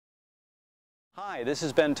Hi, this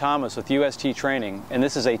is Ben Thomas with UST Training, and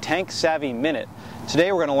this is a Tank Savvy Minute.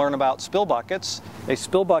 Today we're going to learn about spill buckets. A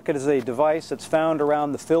spill bucket is a device that's found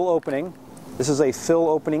around the fill opening. This is a fill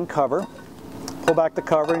opening cover. Pull back the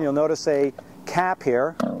cover and you'll notice a cap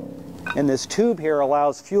here. And this tube here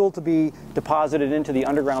allows fuel to be deposited into the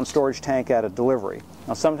underground storage tank at a delivery.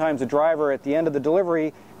 Now sometimes the driver at the end of the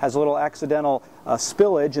delivery has a little accidental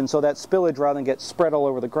spillage, and so that spillage, rather than get spread all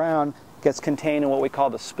over the ground, gets contained in what we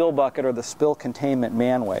call the spill bucket or the spill containment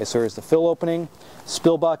manway. So here's the fill opening,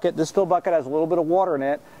 spill bucket. This spill bucket has a little bit of water in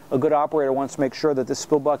it. A good operator wants to make sure that this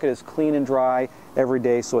spill bucket is clean and dry every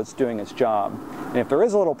day so it's doing its job. And if there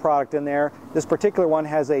is a little product in there, this particular one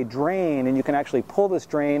has a drain, and you can actually pull this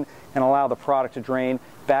drain and allow the product to drain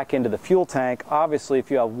back into the fuel tank. Obviously,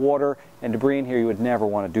 if you have water and debris in here, you would never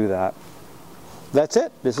want to do that. That's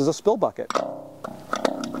it. This is a spill bucket.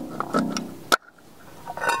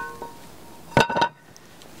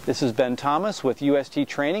 This is Ben Thomas with UST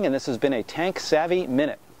Training, and this has been a Tank Savvy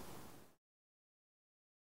Minute.